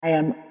I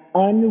am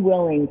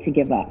unwilling to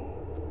give up.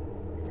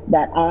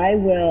 That I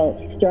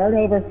will start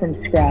over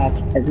from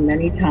scratch as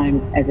many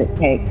times as it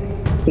takes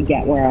to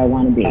get where I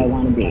want to be.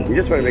 You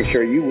just want to make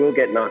sure you will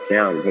get knocked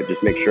down, but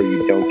just make sure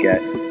you don't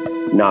get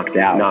knocked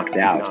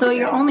out. So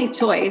your only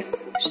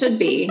choice should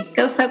be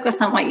go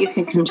focus on what you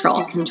can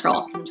control.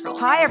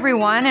 Hi,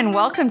 everyone, and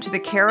welcome to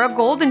the Sara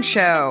Golden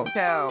Show.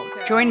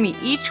 Join me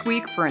each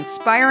week for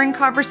inspiring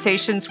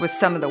conversations with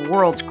some of the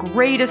world's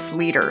greatest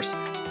leaders.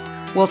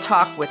 We'll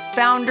talk with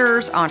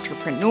founders,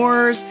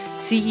 entrepreneurs,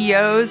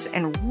 CEOs,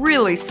 and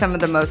really some of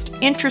the most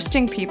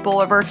interesting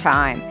people of our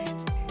time.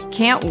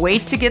 Can't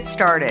wait to get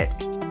started.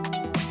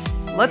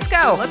 Let's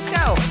go.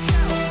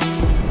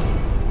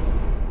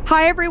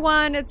 Hi,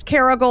 everyone. It's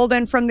Sara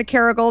Golden from the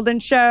Sara Golden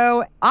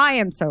Show. I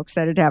am so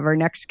excited to have our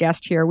next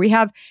guest here. We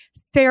have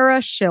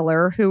Sara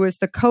Schiller, who is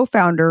the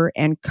co-founder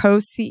and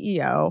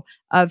co-CEO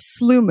of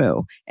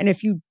Sloomoo. And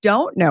if you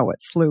don't know what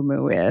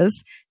Sloomoo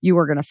is, you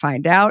are going to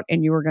find out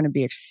and you are going to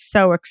be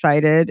so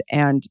excited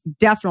and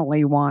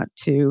definitely want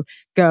to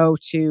go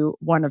to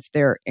one of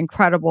their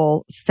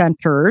incredible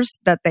centers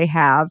that they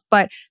have.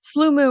 But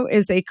Sloomoo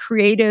is a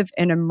creative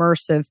and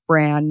immersive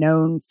brand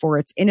known for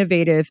its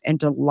innovative and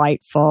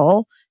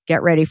delightful,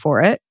 get ready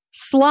for it,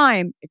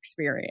 slime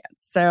experience.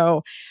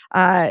 So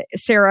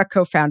Sara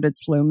co-founded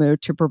Sloomoo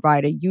to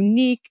provide a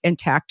unique and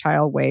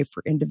tactile way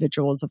for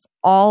individuals of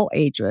all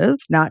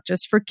ages, not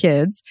just for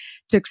kids,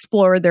 to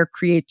explore their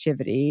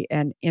creativity.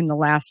 And in the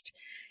last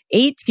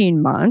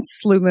 18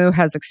 months, Sloomoo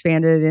has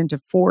expanded into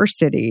 4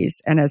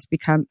 cities and has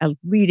become a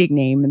leading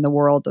name in the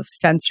world of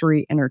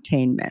sensory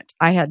entertainment.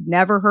 I had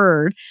never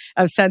heard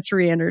of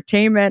sensory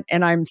entertainment,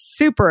 and I'm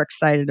super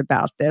excited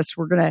about this.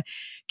 We're going to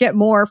get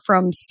more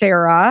from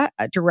Sara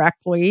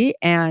directly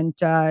and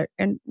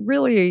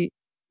really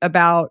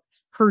about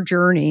her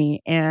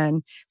journey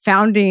and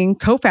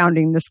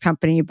co-founding this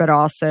company, but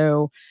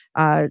also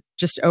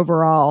just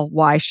overall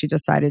why she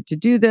decided to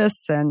do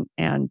this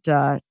and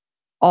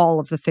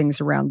all of the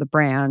things around the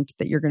brand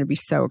that you're going to be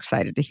so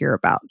excited to hear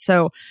about.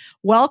 So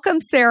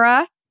welcome,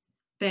 Sara.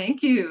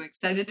 Thank you.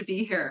 Excited to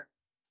be here.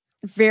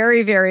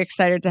 Very, very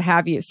excited to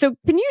have you. So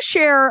can you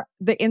share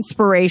the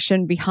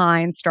inspiration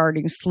behind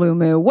starting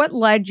Sloomoo? What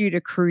led you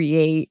to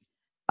create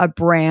a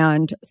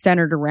brand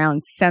centered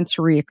around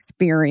sensory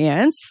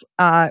experience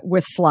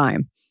with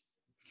slime?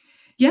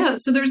 Yeah,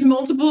 so there's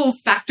multiple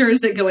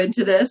factors that go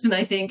into this. And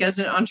I think as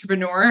an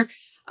entrepreneur,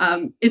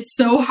 it's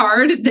so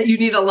hard that you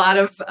need a lot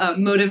of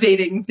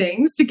motivating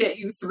things to get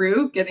you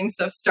through getting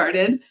stuff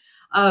started.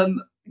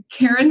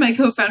 Karen, my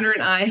co-founder,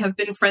 and I have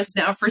been friends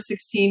now for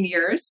 16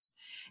 years.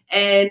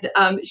 And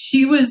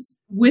she was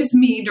with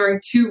me during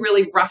 2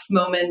 really rough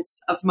moments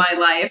of my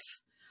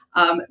life.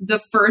 The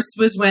first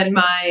was when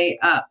my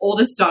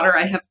oldest daughter,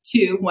 I have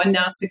 2, one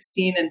now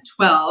 16 and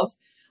 12,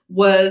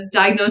 was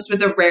diagnosed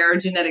with a rare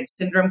genetic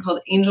syndrome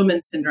called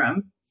Angelman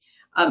syndrome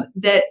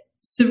that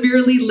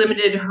severely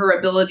limited her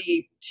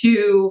ability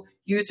to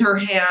use her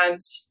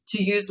hands,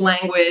 to use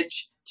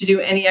language, to do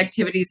any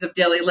activities of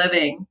daily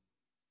living.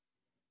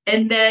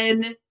 And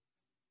then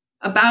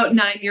about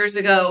 9 years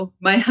ago,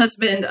 my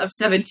husband of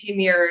 17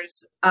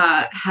 years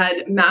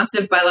had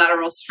massive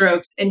bilateral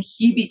strokes, and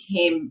he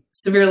became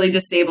severely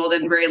disabled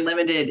and very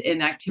limited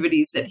in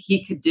activities that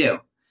he could do.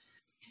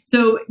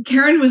 So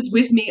Karen was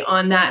with me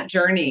on that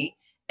journey,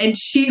 and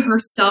she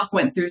herself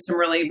went through some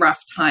really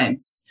rough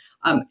times.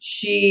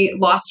 She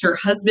lost her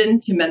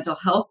husband to mental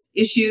health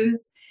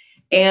issues,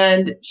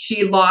 and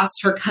she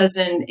lost her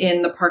cousin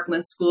in the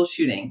Parkland school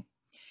shooting.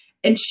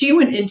 And she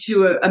went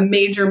into a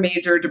major,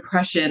 major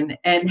depression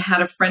and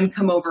had a friend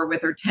come over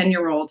with her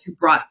 10-year-old who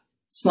brought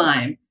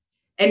slime.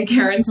 And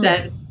Karen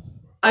said,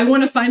 I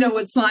want to find out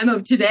what slime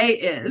of today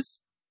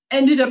is.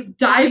 Ended up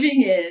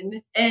diving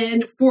in,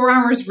 and 4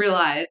 hours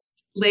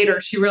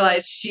later, she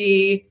realized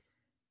she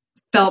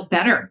felt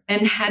better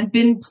and had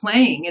been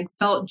playing and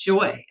felt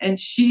joy. And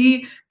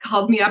she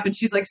called me up and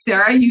she's like,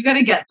 Sara, you got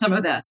to get some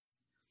of this.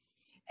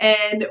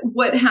 And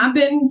what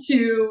happened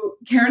to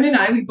Karen and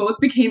I, we both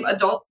became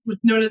adults,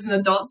 what's known as an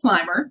adult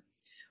slimer.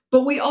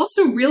 But we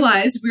also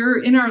realized we were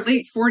in our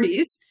late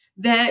 40s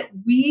that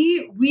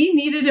we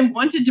needed and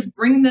wanted to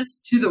bring this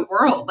to the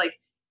world. Like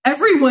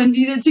everyone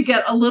needed to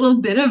get a little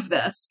bit of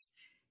this.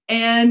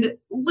 And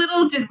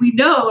little did we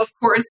know, of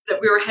course, that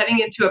we were heading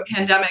into a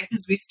pandemic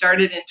because we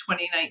started in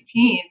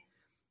 2019,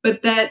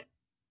 but that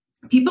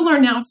people are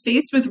now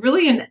faced with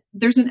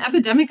there's an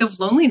epidemic of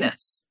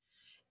loneliness.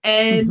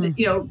 And,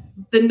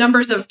 the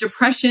numbers of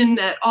depression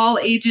at all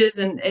ages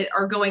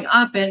are going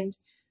up. And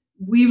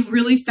we've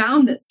really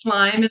found that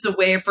slime is a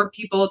way for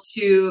people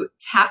to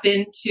tap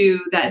into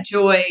that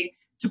joy,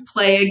 to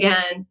play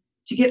again,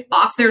 to get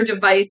off their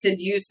device and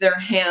use their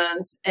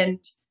hands and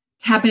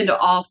tap into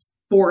all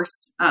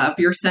force of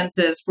your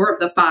senses, 4 of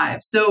the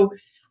 5. So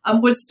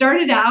what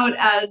started out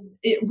as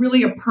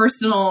really a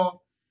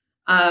personal,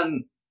 a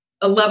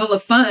level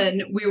of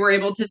fun, we were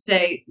able to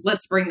say,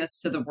 let's bring this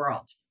to the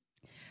world.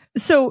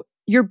 So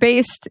you're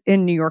based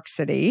in New York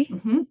City.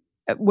 Mm-hmm.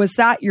 Was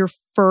that your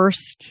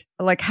first,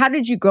 how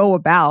did you go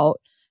about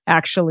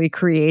actually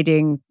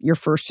creating your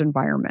first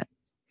environment?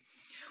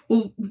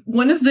 Well,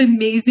 one of the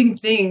amazing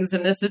things,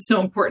 and this is so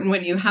important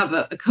when you have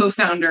a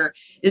co-founder,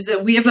 is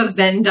that we have a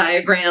Venn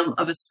diagram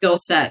of a skill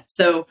set.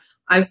 So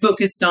I've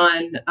focused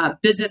on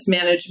business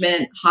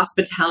management,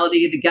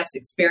 hospitality, the guest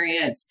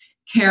experience,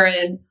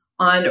 Karen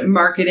on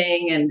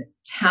marketing and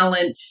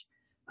talent,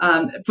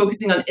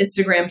 focusing on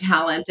Instagram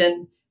talent.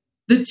 And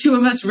the two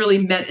of us really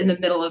met in the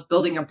middle of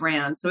building a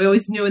brand. So we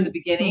always knew in the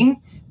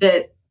beginning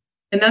that,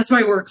 and that's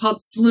why we're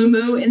called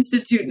Sloomoo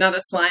Institute, not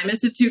a slime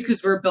institute,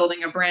 because we're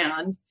building a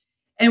brand.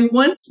 And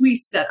once we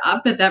set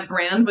up that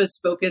brand was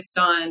focused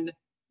on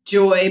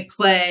joy,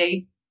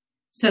 play,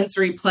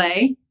 sensory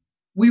play,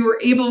 we were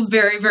able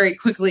very, very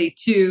quickly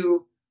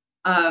to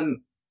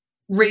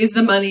raise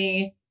the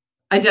money,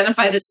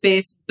 identify the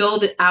space,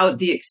 build out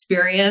the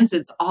experience.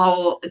 It's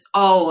all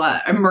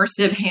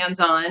immersive,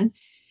 hands-on.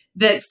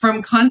 That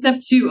from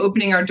concept to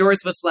opening our doors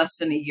was less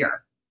than a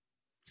year.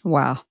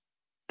 Wow,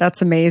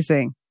 that's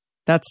amazing.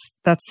 That's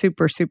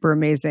super, super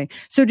amazing.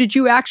 So did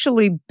you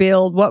actually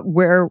build,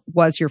 where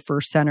was your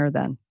first center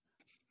then?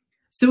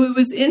 So it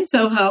was in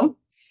Soho,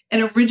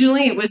 and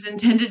originally it was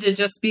intended to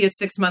just be a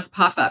 6-month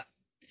pop-up.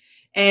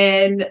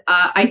 And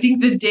I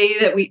think the day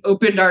that we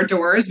opened our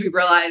doors, we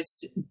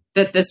realized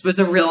that this was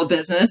a real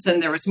business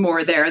and there was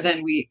more there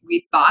than we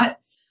thought.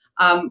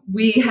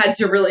 We had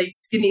to really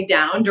skinny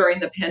down during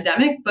the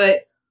pandemic,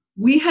 but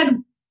we had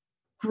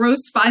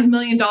grossed $5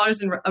 million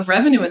of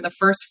revenue in the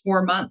first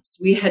 4 months.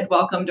 We had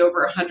welcomed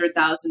over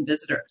 100,000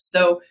 visitors.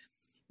 So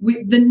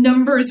the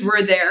numbers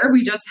were there.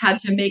 We just had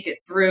to make it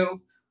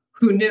through.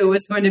 Who knew it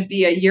was going to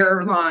be a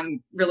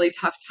year-long, really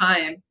tough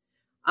time.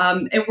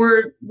 And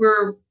we're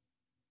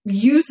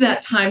use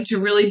that time to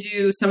really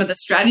do some of the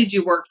strategy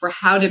work for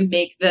how to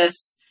make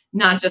this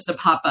not just a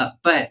pop-up,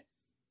 but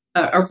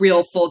a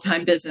real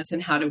full-time business,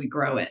 and how do we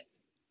grow it?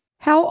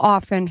 How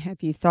often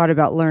have you thought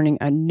about learning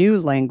a new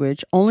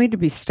language only to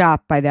be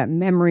stopped by that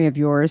memory of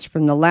yours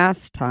from the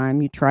last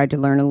time you tried to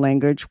learn a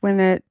language when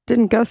it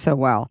didn't go so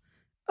well?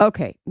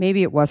 Okay,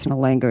 maybe it wasn't a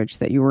language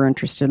that you were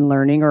interested in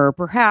learning, or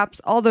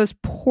perhaps all those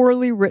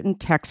poorly written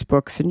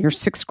textbooks in your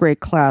 6th grade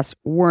class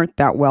weren't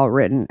that well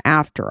written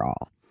after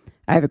all.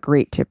 I have a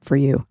great tip for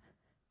you.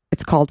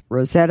 It's called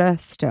Rosetta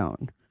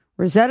Stone.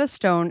 Rosetta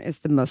Stone is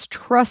the most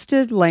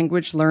trusted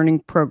language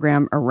learning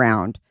program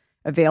around,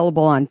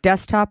 available on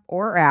desktop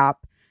or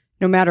app,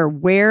 no matter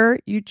where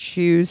you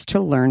choose to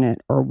learn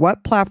it or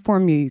what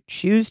platform you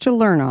choose to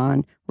learn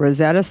on.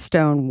 Rosetta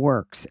Stone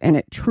works, and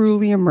it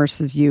truly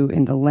immerses you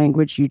in the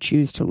language you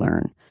choose to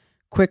learn,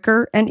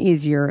 quicker and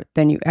easier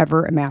than you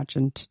ever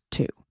imagined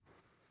to.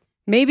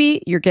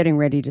 Maybe you're getting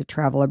ready to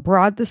travel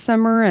abroad this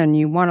summer and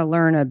you want to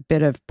learn a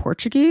bit of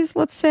Portuguese,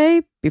 let's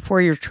say,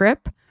 before your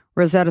trip.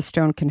 Rosetta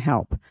Stone can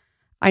help.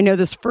 I know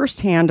this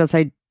firsthand, as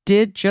I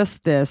did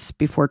just this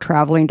before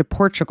traveling to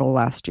Portugal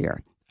last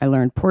year. I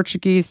learned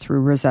Portuguese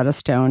through Rosetta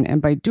Stone,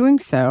 and by doing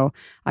so,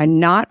 I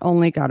not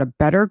only got a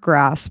better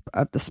grasp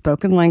of the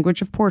spoken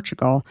language of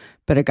Portugal,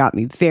 but it got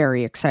me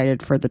very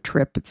excited for the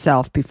trip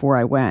itself before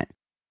I went.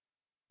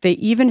 They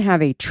even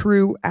have a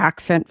true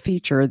accent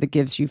feature that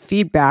gives you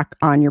feedback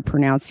on your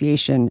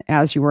pronunciation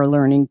as you are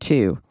learning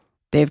too.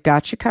 They've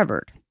got you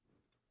covered.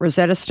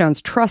 Rosetta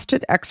Stone's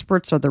trusted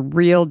experts are the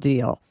real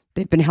deal.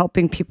 They've been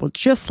helping people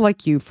just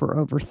like you for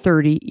over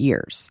 30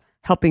 years,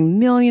 helping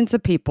millions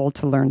of people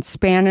to learn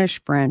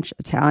Spanish, French,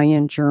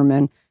 Italian,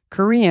 German,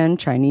 Korean,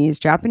 Chinese,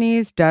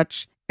 Japanese,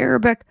 Dutch,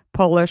 Arabic,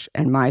 Polish,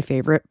 and my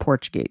favorite,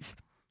 Portuguese.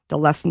 The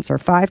lessons are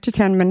 5 to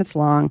 10 minutes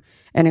long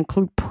and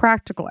include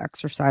practical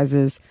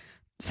exercises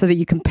so that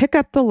you can pick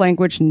up the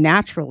language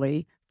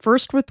naturally,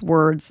 first with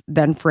words,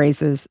 then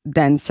phrases,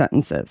 then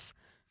sentences.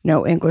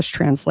 No English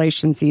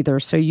translations either,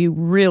 so you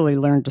really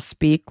learn to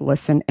speak,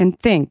 listen, and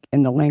think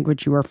in the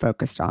language you are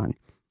focused on,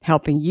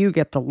 helping you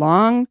get the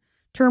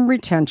long-term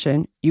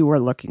retention you are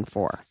looking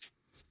for.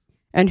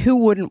 And who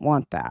wouldn't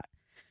want that?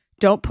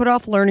 Don't put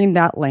off learning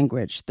that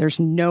language. There's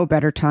no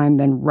better time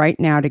than right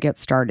now to get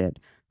started.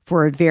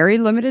 For a very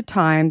limited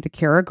time, the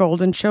Kara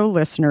Golden Show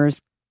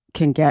listeners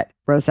can get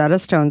Rosetta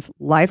Stone's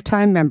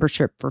lifetime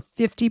membership for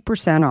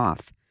 50%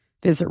 off.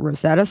 Visit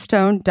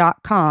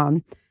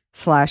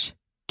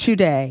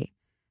rosettastone.com/today.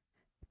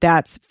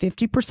 That's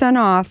 50%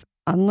 off,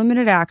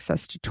 unlimited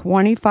access to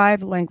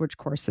 25 language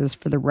courses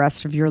for the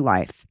rest of your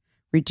life.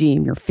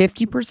 Redeem your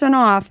 50%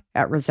 off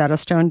at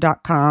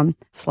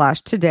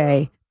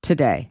rosettastone.com/today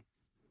today.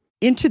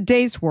 In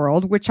today's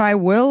world, which I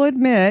will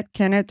admit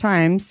can at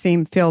times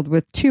seem filled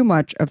with too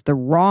much of the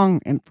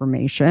wrong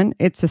information,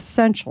 it's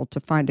essential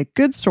to find a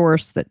good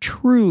source that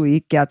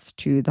truly gets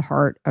to the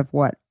heart of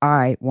what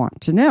I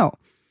want to know.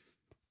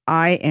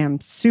 I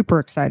am super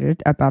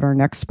excited about our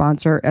next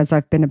sponsor, as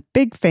I've been a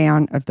big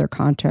fan of their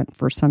content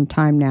for some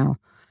time now.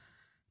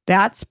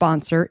 That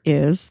sponsor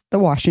is The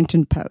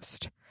Washington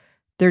Post.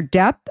 Their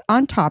depth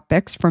on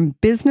topics from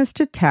business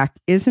to tech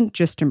isn't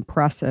just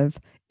impressive,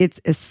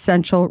 it's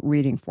essential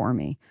reading for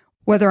me.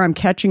 Whether I'm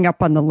catching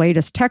up on the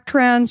latest tech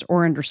trends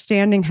or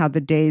understanding how the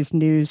day's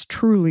news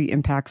truly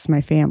impacts my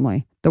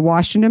family, The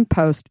Washington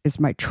Post is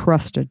my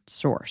trusted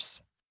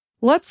source.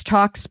 Let's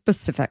talk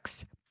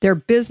specifics. Their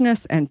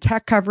business and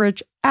tech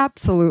coverage,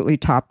 absolutely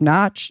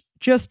top-notch.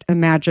 Just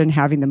imagine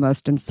having the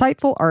most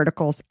insightful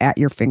articles at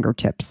your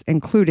fingertips,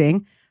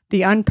 including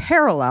the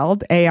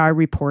unparalleled AI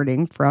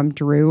reporting from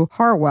Drew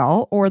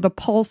Harwell or the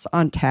pulse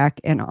on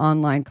tech and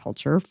online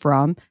culture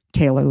from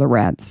Taylor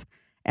Lorenz.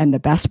 And the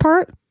best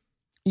part?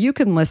 You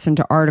can listen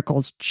to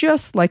articles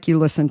just like you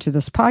listen to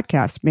this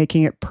podcast,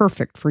 making it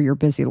perfect for your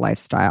busy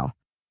lifestyle.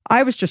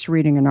 I was just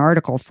reading an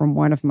article from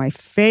one of my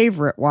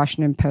favorite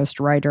Washington Post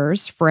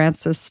writers,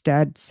 Frances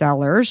Stead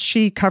Sellers.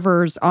 She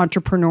covers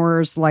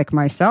entrepreneurs like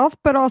myself,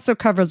 but also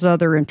covers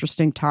other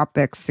interesting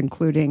topics,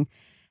 including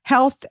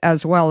health,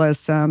 as well as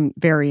some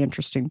very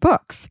interesting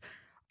books.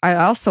 I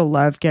also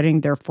love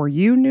getting their For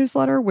You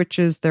newsletter, which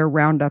is their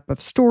roundup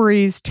of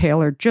stories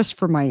tailored just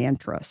for my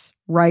interests,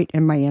 right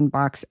in my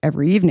inbox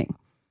every evening.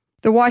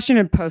 The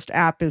Washington Post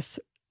app is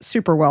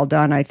super well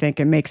done, I think,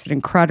 and makes it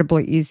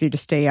incredibly easy to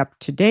stay up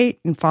to date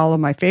and follow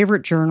my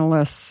favorite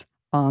journalists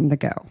on the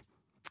go.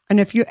 And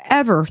if you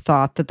ever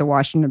thought that the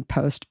Washington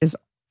Post is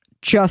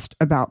just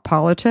about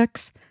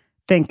politics,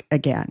 think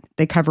again.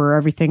 They cover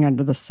everything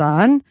under the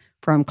sun,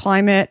 from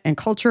climate and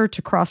culture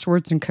to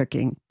crosswords and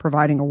cooking,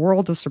 providing a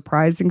world of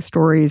surprising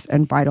stories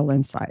and vital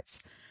insights.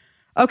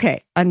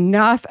 Okay,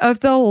 enough of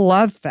the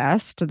love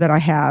fest that I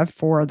have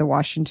for the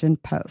Washington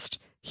Post.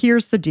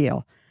 Here's the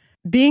deal.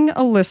 Being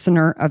a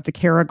listener of the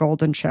Kara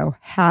Golden Show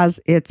has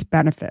its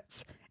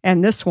benefits,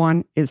 and this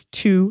one is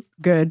too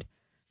good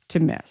to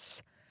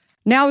miss.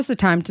 Now is the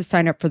time to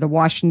sign up for the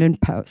Washington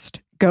Post.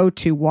 Go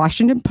to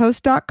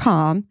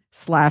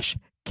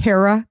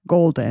washingtonpost.com/Kara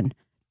Golden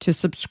to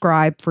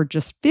subscribe for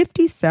just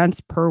 50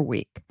 cents per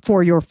week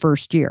for your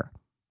first year.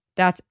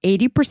 That's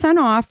 80%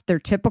 off their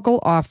typical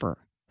offer.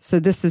 So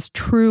this is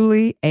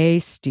truly a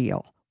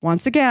steal.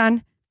 Once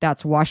again,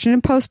 that's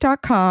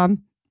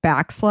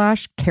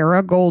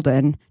washingtonpost.com/Kara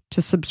Golden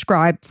to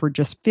subscribe for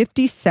just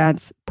 50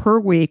 cents per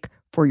week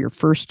for your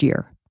first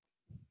year.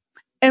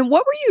 And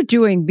what were you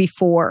doing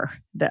before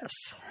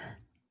this?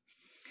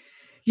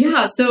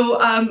 Yeah, so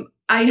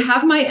I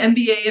have my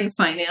MBA in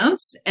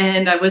finance,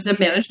 and I was a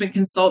management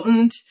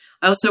consultant.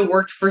 I also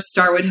worked for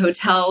Starwood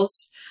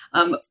Hotels,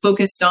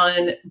 focused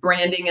on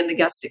branding and the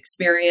guest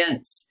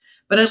experience.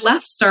 But I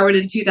left Starwood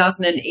in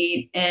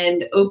 2008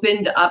 and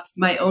opened up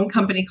my own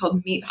company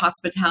called Meet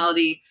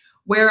Hospitality,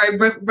 where I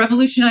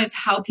revolutionized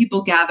how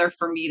people gather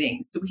for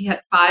meetings. So we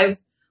had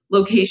 5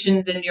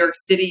 locations in New York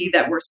City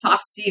that were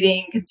soft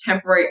seating,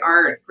 contemporary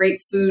art,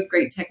 great food,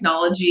 great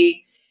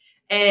technology.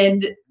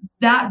 And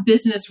that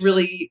business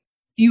really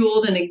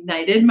fueled and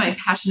ignited my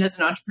passion as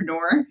an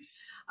entrepreneur.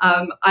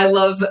 I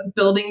love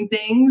building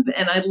things,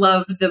 and I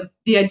love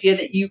the idea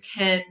that you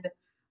can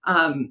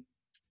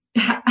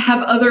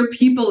have other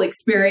people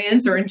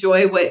experience or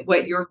enjoy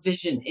what your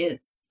vision is.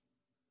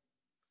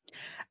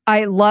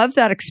 I love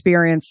that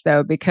experience,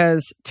 though,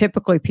 because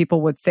typically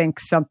people would think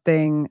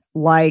something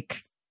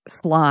like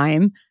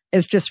slime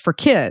is just for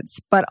kids.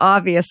 But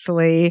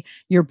obviously,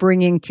 you're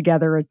bringing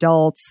together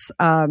adults.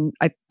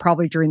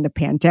 Probably during the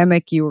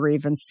pandemic, you were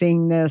even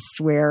seeing this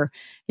where,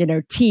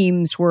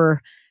 teams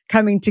were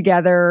coming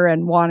together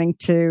and wanting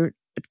to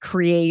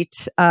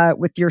create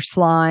with your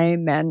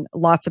slime. And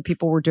lots of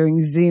people were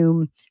doing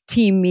Zoom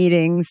team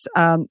meetings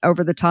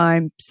over the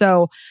time.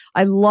 So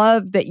I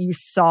love that you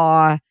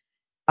saw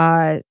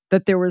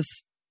that there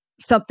was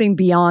something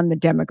beyond the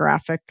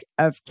demographic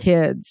of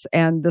kids,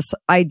 and this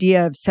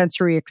idea of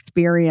sensory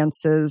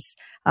experiences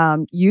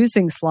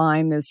using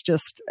slime is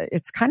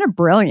it's kind of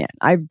brilliant.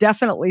 I've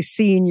definitely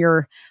seen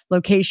your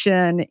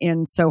location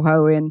in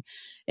Soho in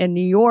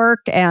New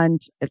York,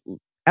 and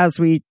as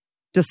we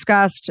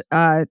discussed,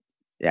 I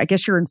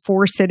guess you're in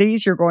 4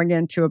 cities. You're going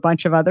into a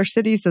bunch of other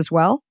cities as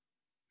well.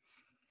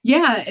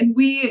 Yeah, and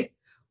we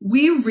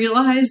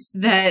realized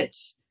that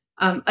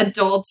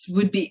adults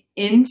would be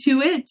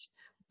into it,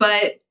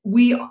 but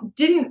we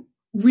didn't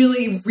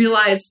really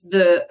realize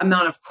the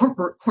amount of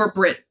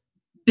corporate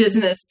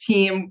business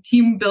team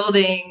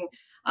building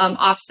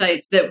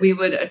offsites that we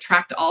would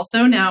attract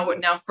also. Now,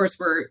 of course,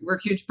 we're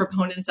huge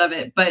proponents of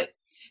it. But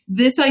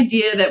this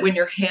idea that when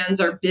your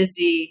hands are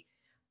busy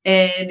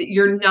and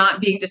you're not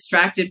being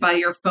distracted by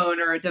your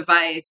phone or a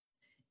device,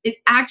 it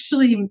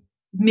actually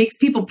makes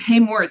people pay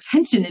more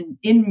attention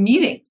in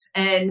meetings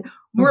and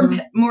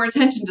more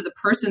attention to the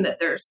person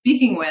that they're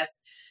speaking with.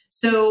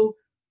 So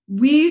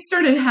we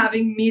started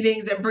having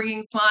meetings and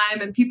bringing slime,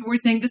 and people were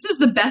saying, this is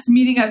the best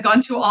meeting I've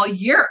gone to all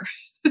year.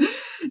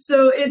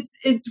 So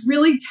it's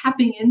really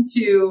tapping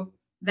into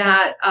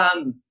that,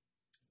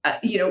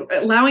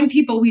 allowing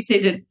people, we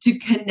say, to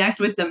connect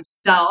with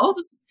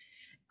themselves,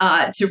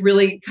 to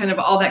really kind of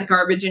all that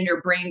garbage in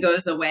your brain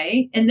goes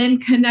away, and then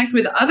connect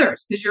with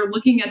others because you're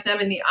looking at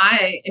them in the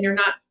eye and you're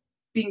not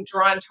being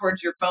drawn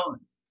towards your phone.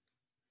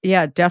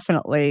 Yeah,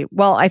 definitely.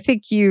 Well, I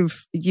think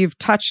you've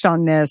touched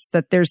on this,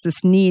 that there's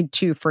this need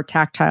too for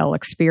tactile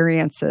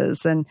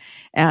experiences,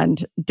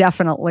 and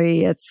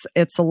definitely it's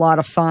a lot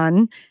of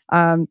fun,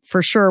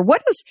 for sure.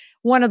 What is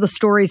one of the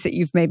stories that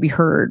you've maybe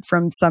heard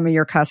from some of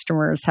your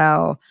customers,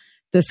 how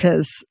this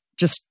has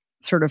just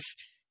sort of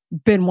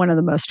been one of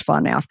the most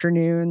fun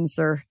afternoons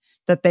or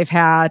that they've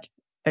had?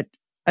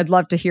 I'd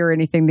love to hear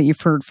anything that you've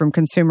heard from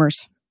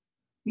consumers.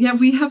 Yeah,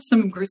 we have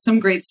some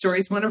great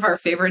stories. One of our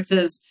favorites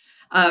is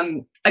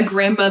a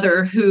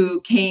grandmother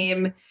who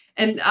came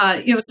and,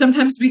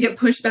 sometimes we get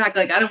pushback,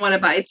 like, I don't want to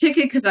buy a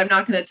ticket because I'm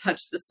not going to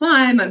touch the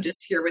slime. I'm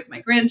just here with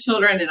my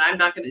grandchildren and I'm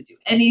not going to do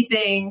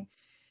anything.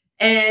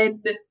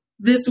 And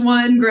this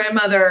one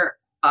grandmother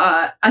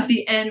at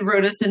the end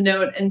wrote us a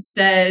note and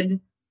said,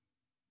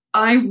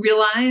 I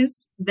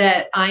realized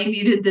that I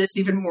needed this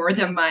even more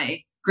than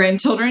my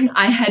grandchildren.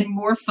 I had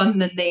more fun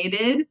than they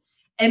did.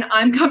 And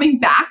I'm coming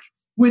back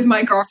with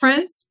my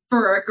girlfriends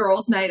for a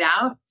girls' night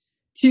out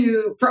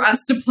for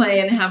us to play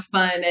and have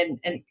fun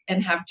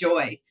and have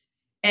joy.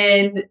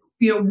 And,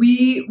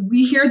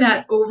 we hear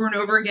that over and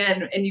over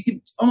again, and you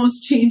can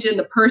almost change in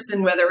the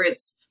person, whether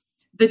it's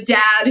the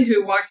dad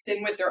who walks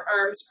in with their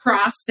arms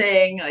crossed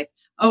saying like,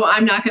 oh,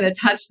 I'm not going to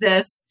touch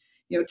this.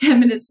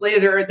 10 minutes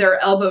later, they're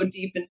elbow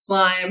deep in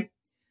slime.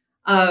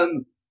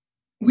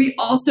 We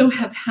also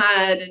have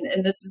had,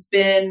 and this has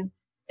been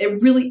a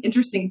really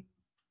interesting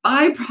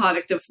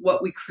byproduct of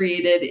what we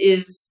created,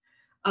 is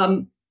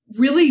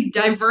really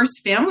diverse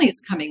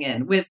families coming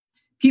in with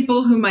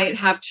people who might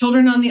have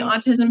children on the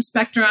autism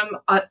spectrum,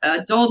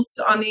 adults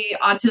on the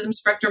autism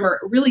spectrum, or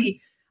really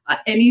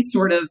any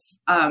sort of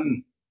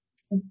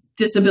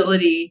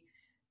disability,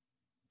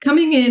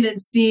 coming in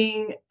and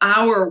seeing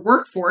our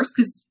workforce,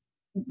 because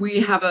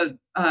we have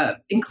a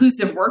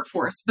inclusive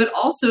workforce, but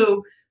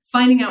also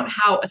finding out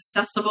how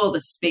accessible the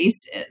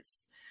space is.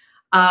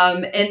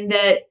 And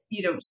that,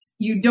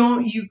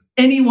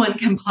 anyone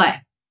can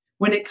play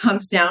when it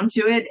comes down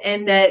to it.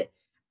 And that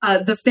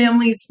the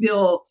families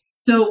feel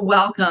so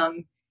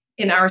welcome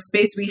in our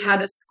space. We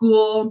had a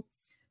school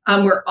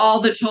where all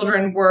the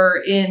children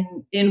were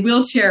in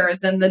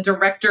wheelchairs, and the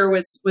director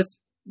was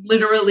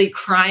literally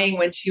crying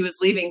when she was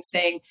leaving,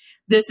 saying,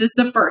 this is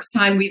the first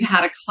time we've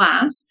had a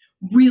class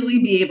really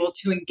be able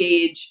to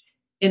engage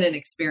in an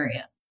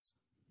experience.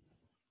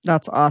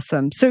 That's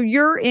awesome. So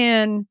you're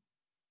in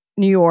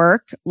New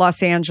York,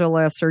 Los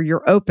Angeles, or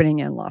you're opening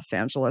in Los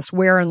Angeles.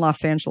 Where in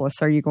Los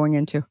Angeles are you going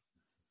into?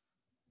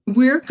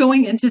 We're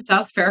going into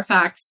South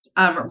Fairfax,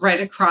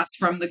 right across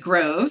from the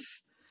Grove.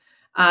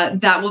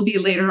 That will be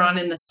later on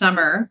in the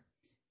summer.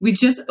 We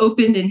just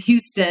opened in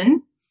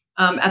Houston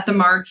at the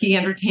Marquee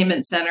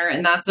Entertainment Center,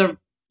 and that's a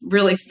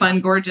really fun,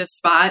 gorgeous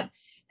spot.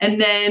 And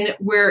then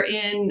we're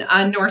in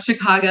North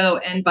Chicago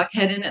and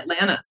Buckhead in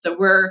Atlanta. So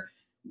we're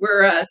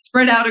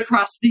spread out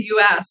across the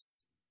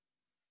U.S.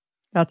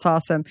 That's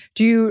awesome.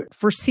 Do you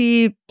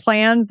foresee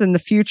plans in the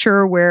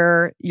future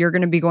where you're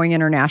going to be going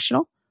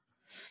international?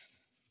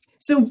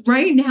 So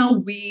right now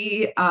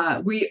we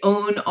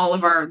own all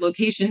of our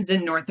locations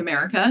in North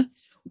America.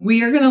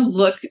 We are going to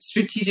look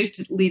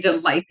strategically to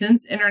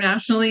license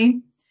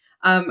internationally.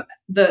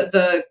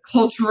 The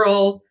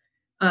cultural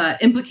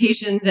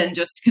implications and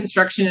just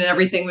construction and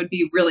everything would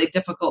be really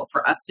difficult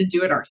for us to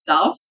do it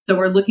ourselves. So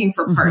we're looking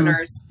for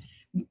partners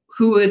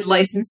who would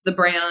license the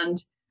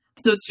brand.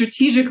 So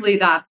strategically,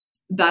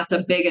 that's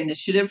a big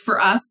initiative for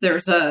us.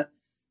 There's a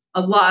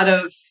lot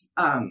of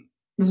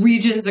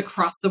regions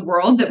across the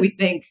world that we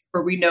think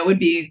or we know would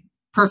be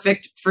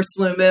perfect for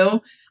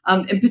Sloomoo.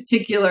 In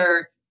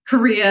particular,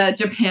 Korea,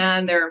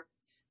 Japan,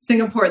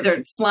 Singapore,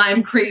 they're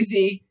slime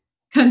crazy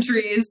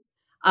countries.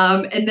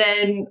 And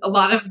then a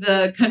lot of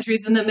the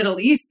countries in the Middle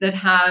East that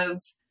have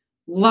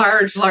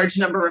large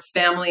number of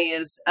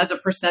families as a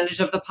percentage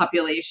of the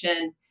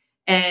population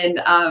and,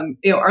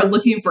 are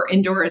looking for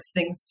indoors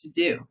things to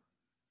do.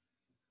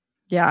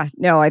 Yeah,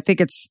 no, I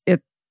think it's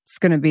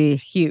going to be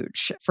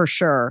huge for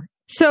sure.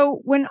 So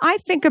when I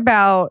think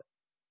about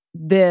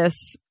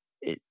this,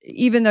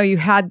 even though you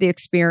had the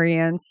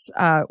experience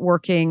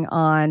working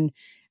on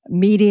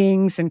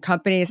meetings and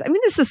companies, I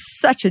mean, this is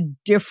such a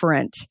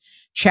different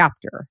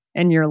chapter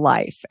in your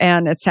life.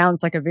 And it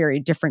sounds like a very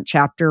different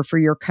chapter for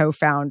your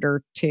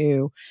co-founder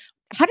too.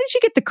 How did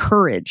you get the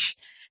courage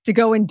to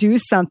go and do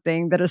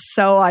something that is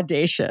so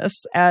audacious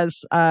as,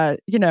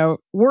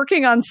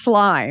 working on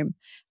slime?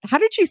 How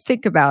did you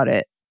think about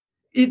it?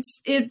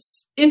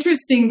 It's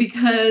interesting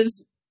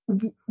because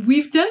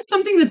we've done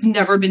something that's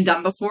never been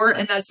done before.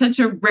 And that's such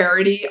a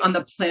rarity on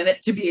the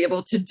planet to be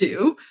able to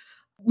do.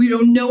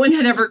 No one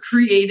had ever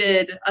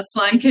created a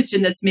slime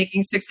kitchen that's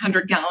making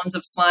 600 gallons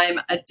of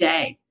slime a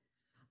day.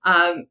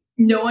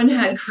 No one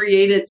had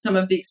created some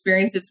of the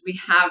experiences we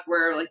have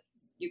where like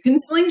you can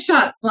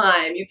slingshot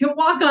slime, you can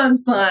walk on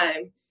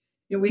slime.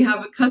 We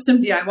have a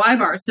custom DIY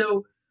bar.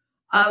 So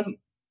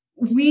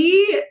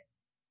we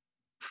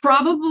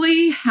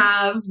probably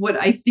have what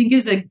I think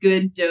is a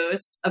good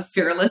dose of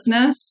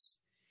fearlessness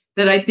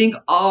that I think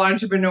all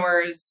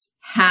entrepreneurs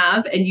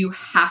have and you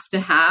have to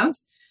have.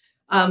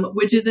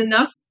 Which is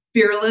enough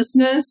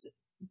fearlessness,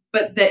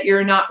 but that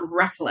you're not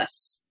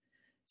reckless.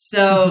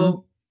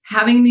 So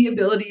having the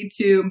ability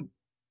to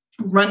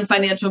run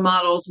financial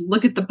models,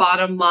 look at the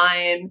bottom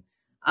line,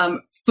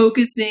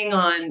 focusing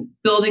on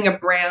building a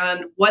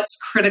brand, what's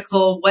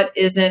critical, what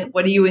isn't,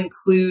 what do you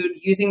include,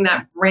 using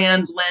that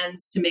brand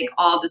lens to make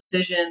all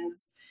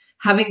decisions,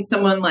 having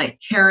someone like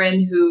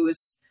Karen,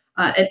 who's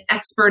an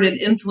expert in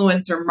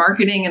influencer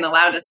marketing and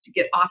allowed us to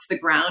get off the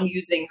ground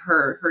using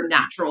her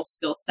natural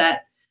skill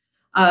set.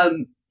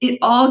 It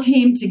all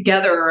came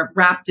together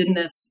wrapped in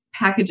this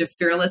package of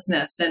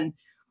fearlessness. And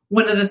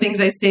one of the things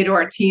I say to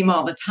our team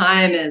all the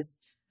time is,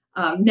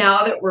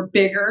 now that we're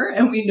bigger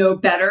and we know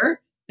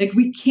better, like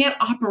we can't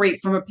operate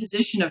from a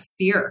position of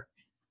fear.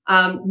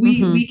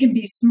 We can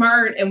be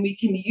smart and we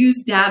can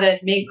use data and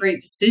make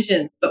great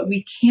decisions, but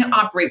we can't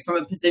operate from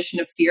a position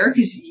of fear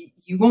because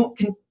you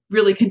won't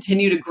really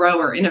continue to grow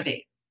or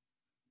innovate.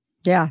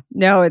 Yeah,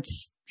 no,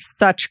 it's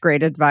such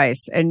great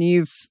advice. And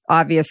you've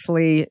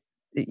obviously,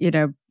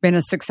 been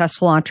a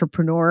successful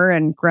entrepreneur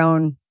and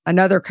grown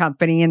another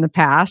company in the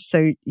past.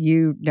 So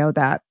you know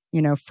that,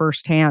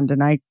 firsthand.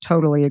 And I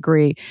totally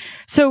agree.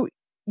 So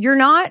you're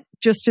not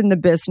just in the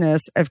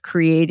business of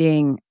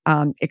creating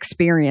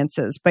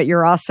experiences, but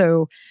you're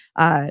also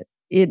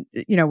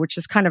which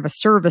is kind of a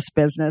service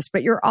business,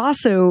 but you're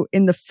also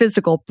in the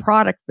physical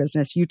product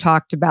business. You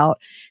talked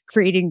about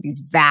creating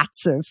these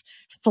vats of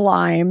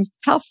slime.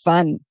 How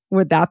fun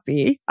would that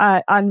be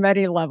on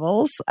many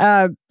levels?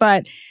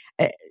 But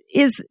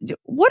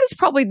what is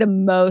probably the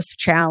most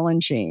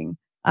challenging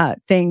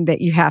thing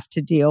that you have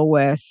to deal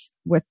with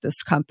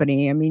this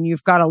company? I mean,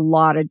 you've got a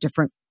lot of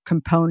different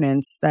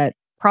components that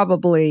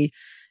probably,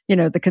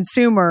 the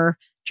consumer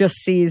just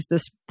sees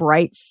this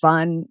bright,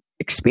 fun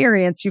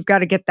experience. You've got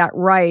to get that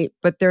right.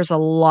 But there's a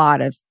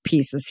lot of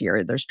pieces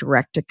here. There's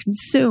direct to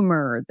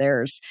consumer.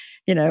 There's,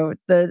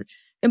 the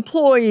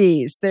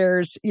employees.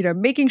 There's,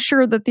 making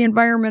sure that the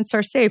environments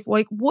are safe.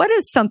 Like, what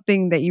is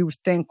something that you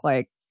think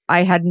like,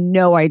 I had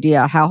no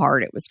idea how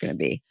hard it was going to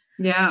be?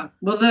 Yeah.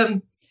 Well,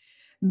 I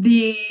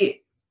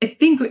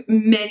think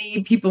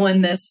many people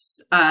in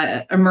this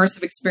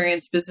immersive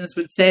experience business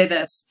would say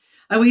this.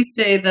 I always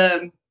say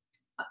the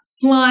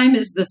slime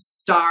is the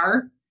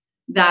star.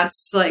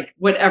 That's like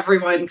what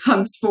everyone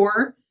comes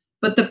for.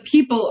 But the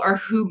people are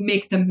who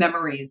make the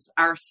memories,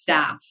 our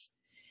staff.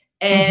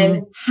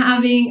 And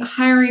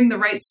hiring the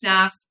right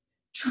staff,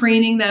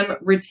 training them,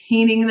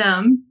 retaining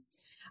them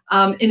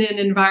in an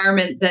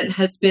environment that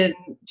has been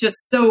just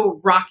so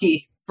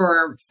rocky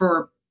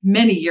for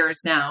many years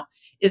now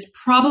is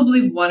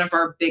probably one of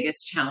our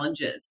biggest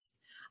challenges.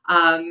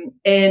 And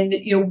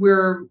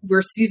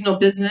we're seasonal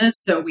business,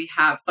 so we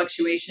have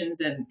fluctuations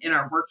in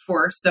our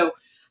workforce. So I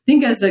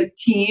think as a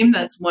team,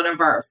 that's one of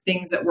our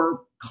things that we're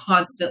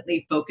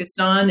constantly focused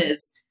on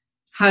is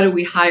how do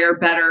we hire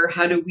better?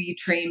 How do we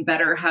train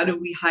better? How do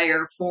we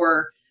hire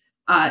for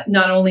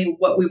not only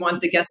what we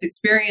want the guest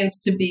experience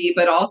to be,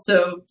 but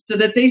also so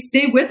that they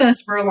stay with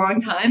us for a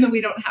long time and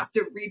we don't have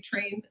to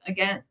retrain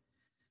again.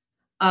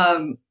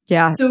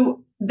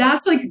 So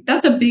that's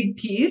a big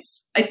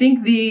piece. I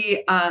think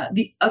the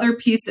other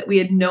piece that we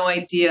had no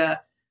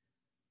idea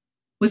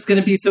was going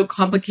to be so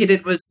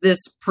complicated was this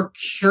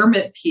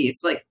procurement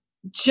piece, like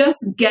just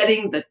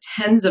getting the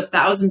tens of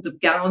thousands of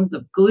gallons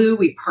of glue.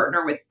 We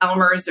partner with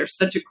Elmer's. They're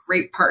such a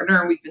great partner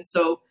and we've been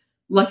so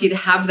lucky to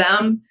have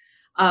them.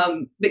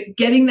 But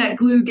getting that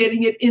glue,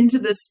 getting it into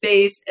the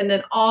space, and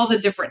then all the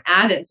different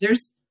add-ins.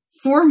 There's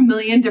 4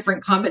 million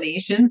different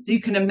combinations. So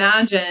you can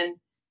imagine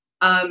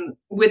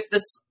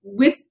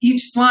with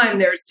each slime,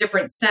 there's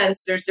different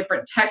scents, there's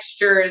different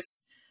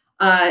textures.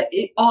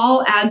 It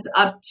all adds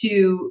up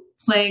to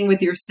playing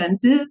with your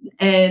senses.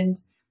 And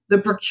the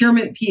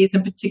procurement piece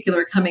in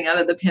particular coming out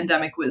of the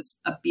pandemic was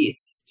a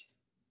beast.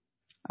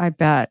 I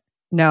bet.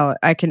 No,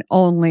 I can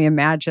only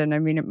imagine. I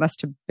mean, it must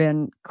have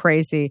been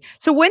crazy.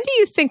 So when do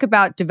you think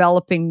about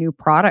developing new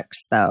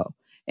products, though,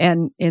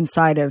 and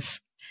inside of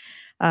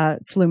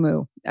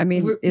Sloomoo? I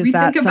mean, is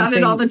that think about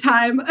it all the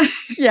time.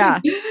 Yeah.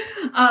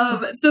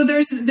 So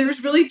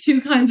there's really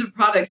two kinds of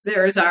products.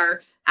 There's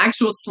our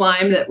actual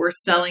slime that we're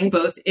selling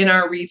both in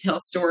our retail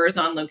stores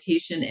on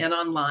location and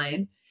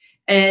online.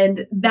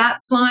 And that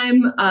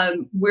slime,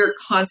 we're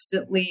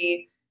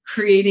constantly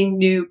creating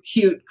new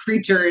cute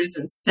creatures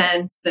and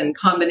scents and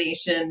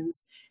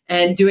combinations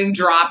and doing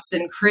drops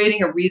and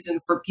creating a reason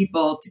for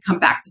people to come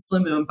back to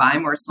Sloomoo and buy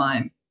more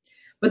slime.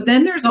 But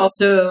then there's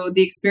also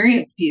the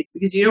experience piece,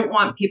 because you don't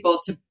want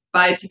people to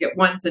buy a ticket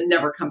once and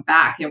never come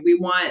back. And we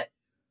want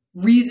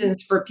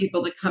reasons for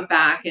people to come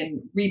back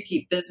and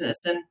repeat business.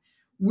 And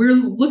we're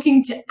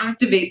looking to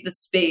activate the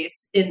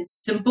space in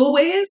simple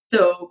ways.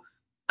 So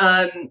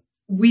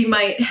we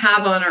might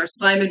have on our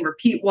slime and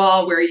repeat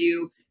wall where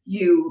you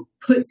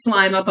put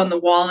slime up on the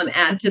wall and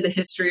add to the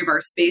history of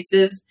our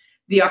spaces,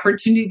 the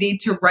opportunity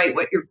to write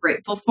what you're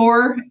grateful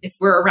for if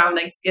we're around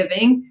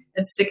Thanksgiving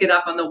and stick it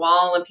up on the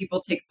wall and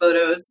people take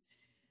photos.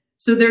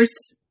 So there's,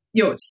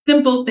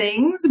 simple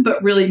things,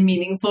 but really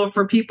meaningful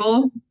for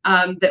people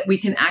that we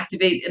can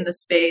activate in the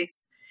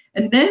space.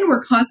 And then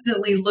we're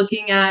constantly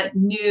looking at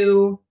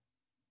new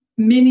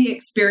mini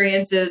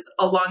experiences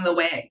along the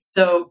way.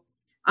 So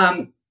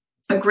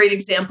a great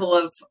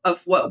example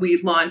of what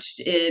we launched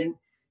in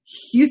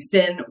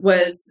Houston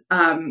was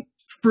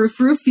Frou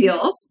Frou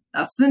Feels.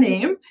 That's the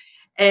name.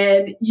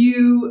 And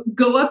you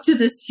go up to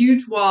this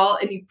huge wall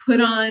and you put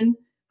on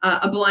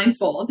a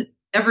blindfold.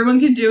 Everyone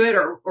can do it,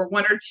 or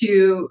one or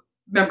two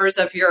members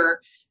of your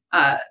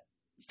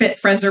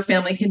friends or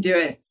family can do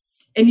it.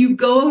 And you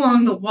go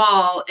along the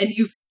wall and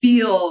you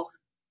feel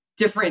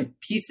different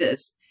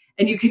pieces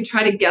and you can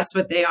try to guess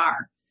what they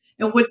are.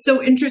 And what's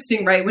so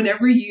interesting, right?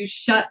 Whenever you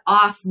shut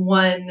off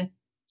one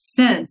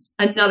sense,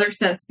 another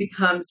sense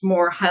becomes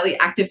more highly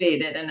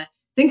activated. And I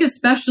think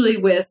especially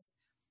with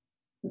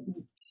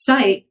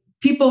sight,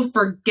 people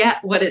forget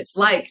what it's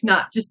like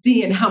not to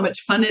see and how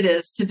much fun it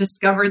is to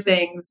discover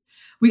things.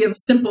 We have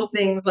simple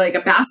things like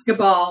a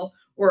basketball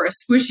or a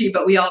squishy,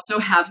 but we also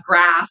have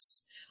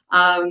grass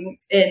and,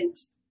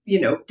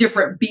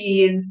 different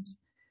beads.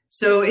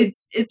 So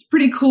it's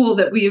pretty cool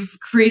that we've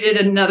created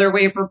another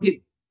way for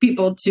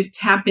people to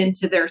tap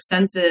into their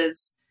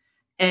senses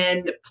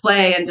and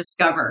play and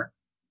discover.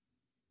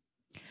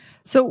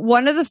 So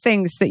one of the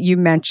things that you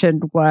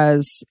mentioned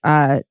was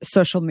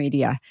social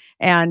media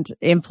and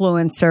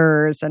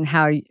influencers and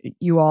how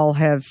you all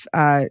have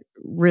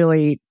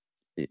really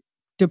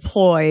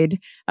deployed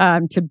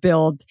to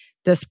build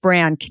this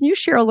brand. Can you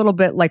share a little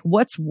bit like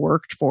what's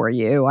worked for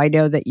you? I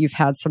know that you've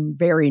had some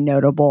very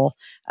notable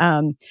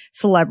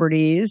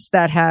celebrities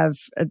that have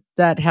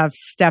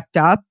stepped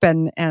up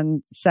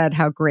and said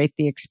how great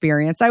the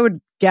experience. I would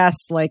guess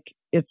like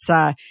it's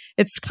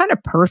kind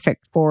of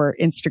perfect for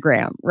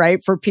Instagram, right?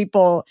 For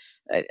people,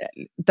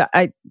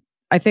 I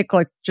think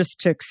like just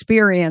to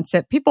experience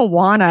it, people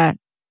want to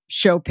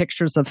show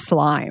pictures of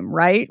slime,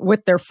 right?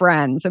 With their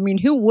friends. I mean,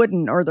 who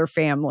wouldn't, or their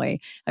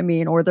family? I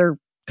mean, or their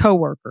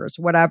coworkers,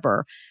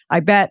 whatever. I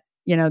bet,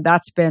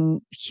 that's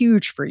been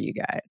huge for you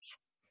guys.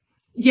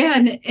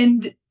 Yeah.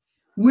 And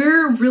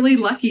we're really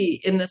lucky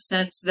in the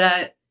sense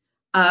that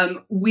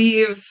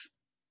we've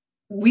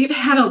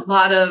had a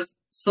lot of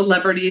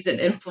celebrities and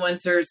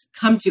influencers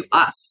come to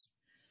us.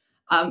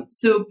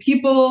 So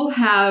people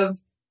have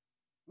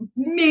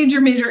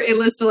major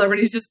A-list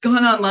celebrities just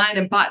gone online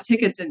and bought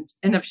tickets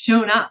and have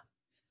shown up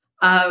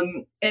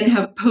and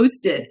have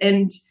posted.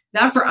 And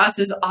that for us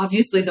is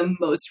obviously the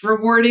most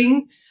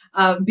rewarding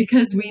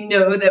because we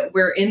know that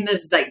we're in the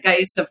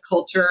zeitgeist of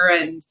culture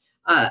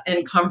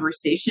and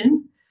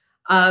conversation.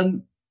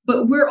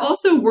 But we're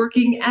also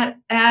working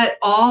at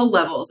all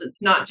levels.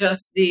 It's not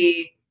just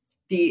the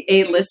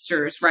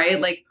A-listers, right?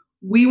 Like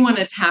we want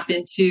to tap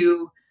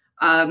into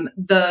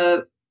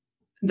the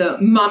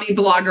mommy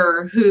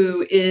blogger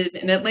who is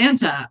in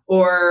Atlanta,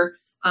 or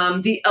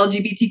the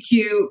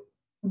LGBTQ,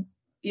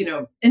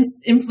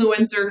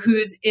 influencer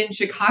who's in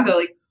Chicago.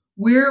 Like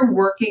we're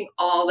working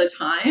all the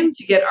time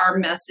to get our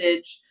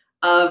message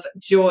of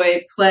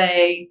joy,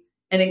 play,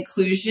 and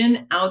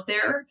inclusion out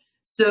there,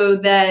 so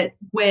that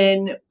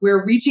when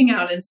we're reaching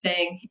out and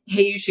saying,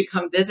 "Hey, you should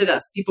come visit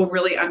us," people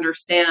really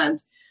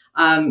understand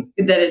that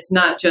it's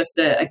not just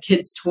a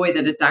kid's toy;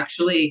 that it's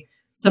actually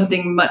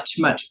something much,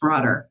 much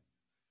broader.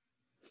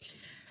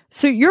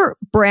 So your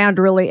brand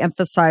really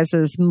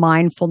emphasizes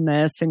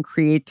mindfulness and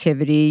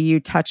creativity. You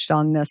touched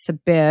on this a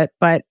bit,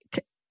 but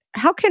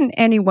how can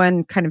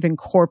anyone kind of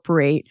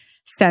incorporate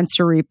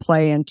sensory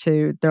play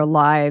into their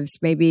lives?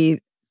 Maybe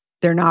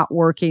they're not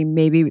working.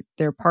 Maybe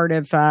they're part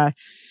of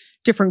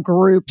different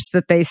groups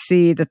that they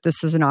see that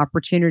this is an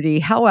opportunity.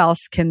 How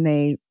else can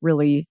they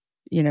really,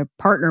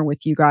 partner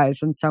with you guys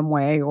in some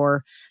way,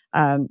 or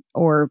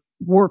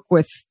work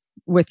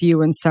with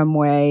you in some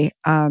way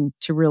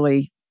to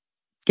really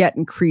get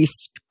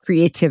increased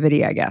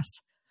creativity, I guess?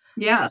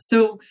 Yeah.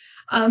 So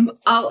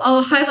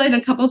I'll highlight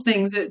a couple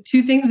things.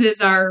 Two things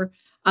is our,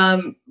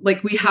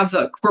 we have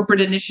the corporate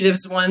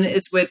initiatives. One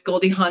is with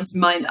Goldie Hawn's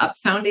Mind Up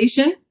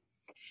Foundation.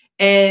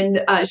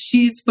 And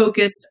she's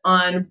focused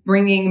on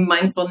bringing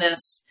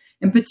mindfulness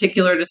in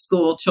particular to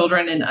school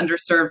children in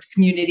underserved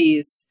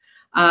communities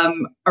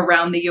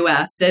around the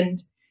U.S.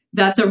 And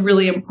that's a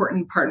really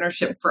important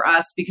partnership for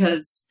us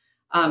because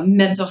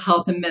mental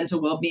health and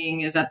mental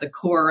well-being is at the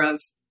core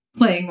of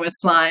playing with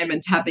slime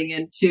and tapping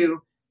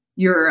into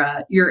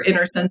your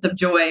inner sense of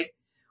joy.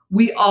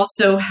 We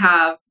also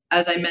have,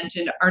 as I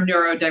mentioned, our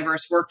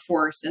neurodiverse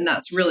workforce, and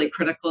that's really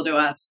critical to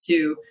us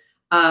to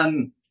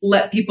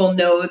let people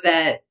know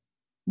that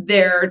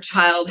their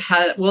child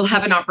will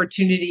have an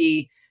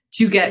opportunity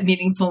to get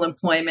meaningful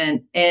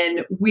employment.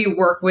 And we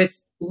work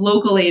with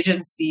local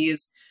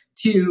agencies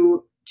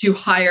to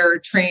hire,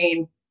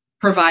 train,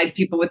 provide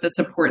people with the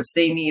supports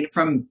they need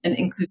from an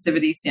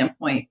inclusivity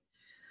standpoint.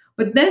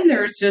 But then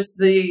there's just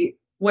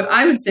what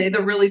I would say,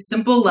 the really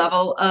simple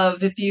level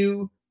of if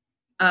you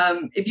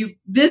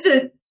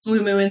visit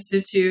Sloomoo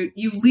Institute,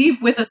 you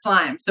leave with a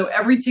slime. So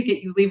every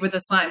ticket you leave with a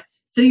slime.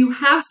 So you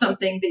have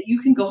something that you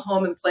can go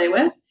home and play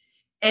with.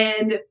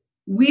 And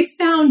we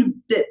found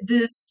that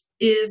this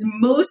is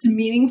most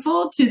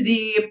meaningful to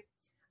the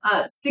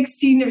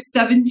 16 or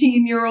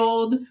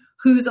 17-year-old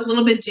who's a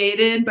little bit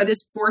jaded, but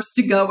is forced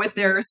to go with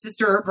their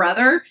sister or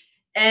brother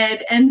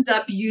and ends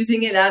up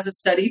using it as a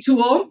study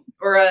tool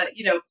or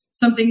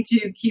something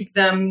to keep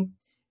them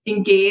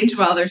engage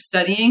while they're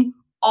studying,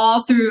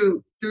 all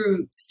through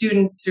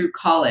students through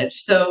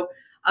college. So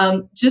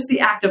just the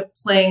act of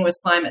playing with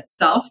slime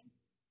itself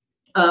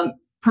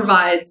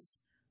provides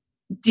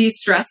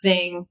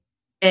de-stressing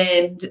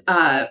and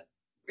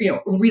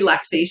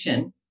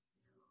relaxation.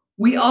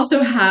 We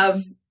also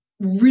have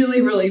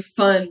really, really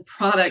fun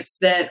products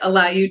that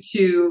allow you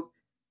to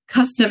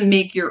custom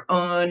make your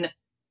own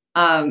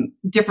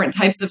different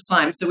types of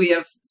slime. So we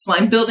have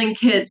slime building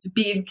kits,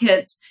 bead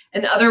kits,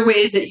 and other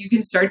ways that you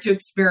can start to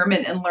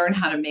experiment and learn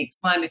how to make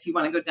slime if you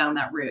want to go down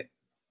that route.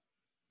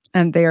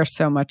 And they are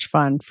so much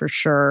fun for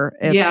sure.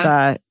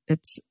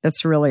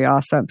 It's really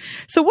awesome.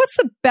 So what's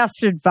the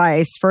best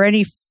advice for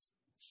any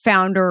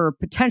founder or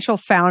potential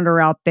founder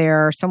out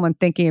there, someone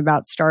thinking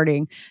about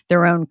starting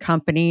their own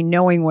company,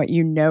 knowing what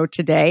you know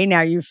today?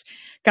 Now you've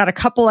got a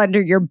couple under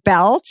your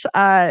belt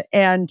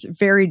and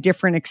very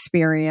different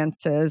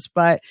experiences,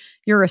 but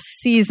you're a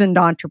seasoned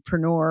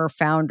entrepreneur,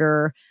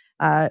 founder.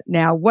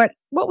 Now, what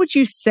would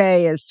you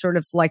say is sort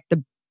of like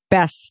the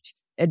best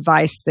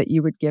advice that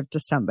you would give to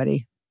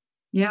somebody?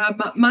 Yeah,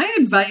 my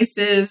advice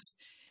is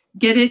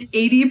get it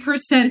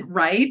 80%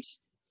 right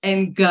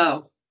and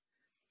go.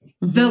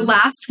 Mm-hmm. The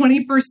last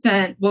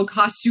 20% will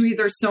cost you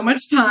either so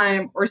much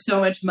time or so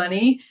much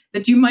money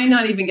that you might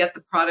not even get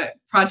the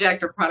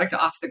project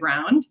off the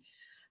ground.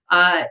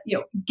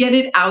 Get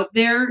it out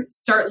there,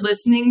 start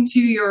listening to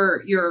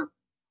your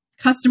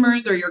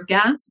customers or your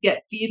guests,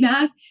 get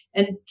feedback,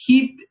 and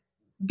keep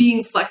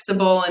being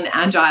flexible and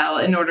agile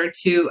in order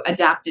to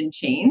adapt and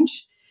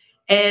change.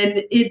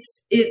 And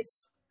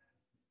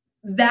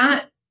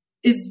that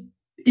is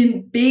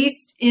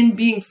based in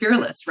being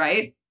fearless,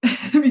 right?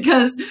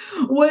 Because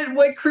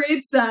what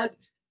creates that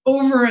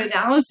over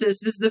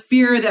analysis is the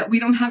fear that we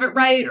don't have it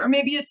right, or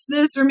maybe it's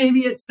this, or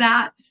maybe it's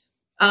that.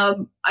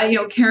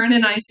 Karen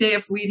and I say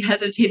if we'd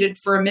hesitated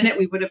for a minute,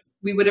 we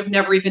would have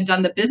never even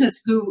done the business.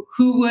 Who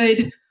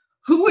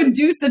would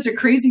do such a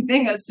crazy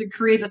thing as to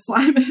create a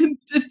slime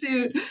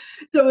institute?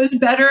 So it was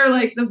better,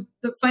 like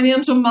the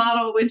financial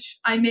model, which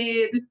I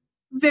made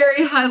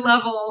very high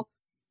level.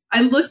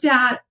 I looked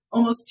at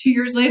almost 2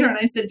 years later and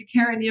I said to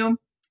Karen,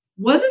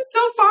 wasn't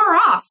so far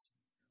off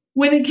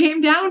when it came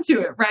down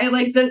to it, right?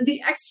 Like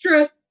the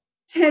extra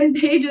 10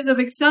 pages of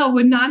Excel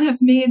would not have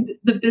made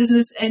the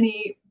business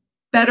any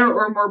better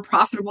or more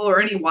profitable or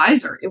any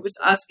wiser. It was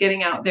us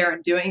getting out there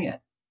and doing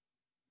it.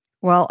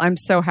 Well, I'm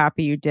so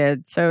happy you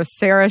did. So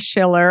Sara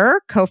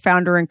Schiller,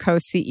 co-founder and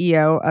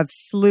co-CEO of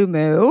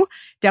Sloomoo.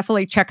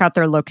 Definitely check out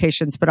their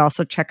locations, but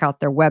also check out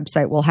their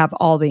website. We'll have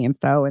all the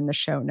info in the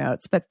show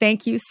notes. But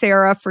thank you,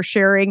 Sara, for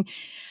sharing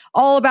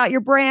all about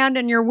your brand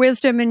and your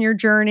wisdom and your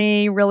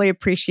journey. Really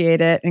appreciate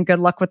it. And good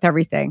luck with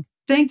everything.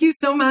 Thank you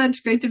so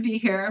much. Great to be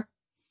here.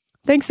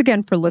 Thanks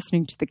again for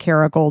listening to The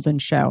Kara Goldin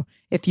Show.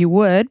 If you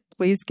would,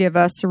 please give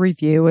us a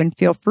review and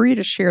feel free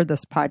to share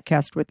this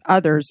podcast with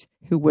others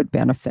who would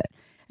benefit.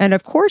 And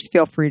of course,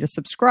 feel free to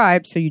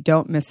subscribe so you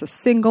don't miss a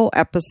single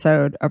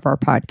episode of our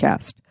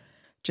podcast.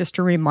 Just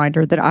a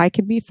reminder that I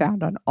can be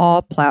found on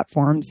all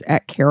platforms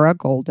at Kara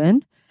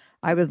Goldin.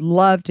 I would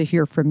love to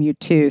hear from you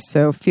too,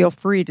 so feel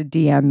free to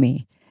DM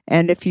me.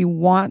 And if you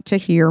want to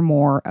hear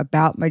more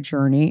about my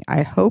journey,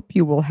 I hope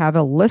you will have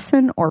a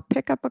listen or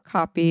pick up a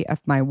copy of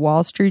my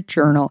Wall Street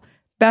Journal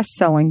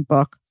best-selling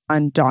book,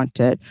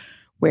 Undaunted,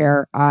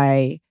 where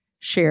I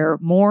share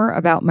more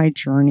about my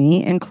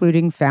journey,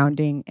 including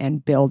founding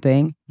and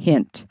building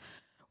Hint.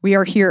 We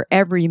are here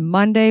every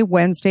Monday,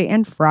 Wednesday,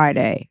 and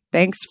Friday.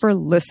 Thanks for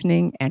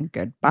listening, and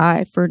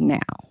goodbye for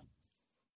now.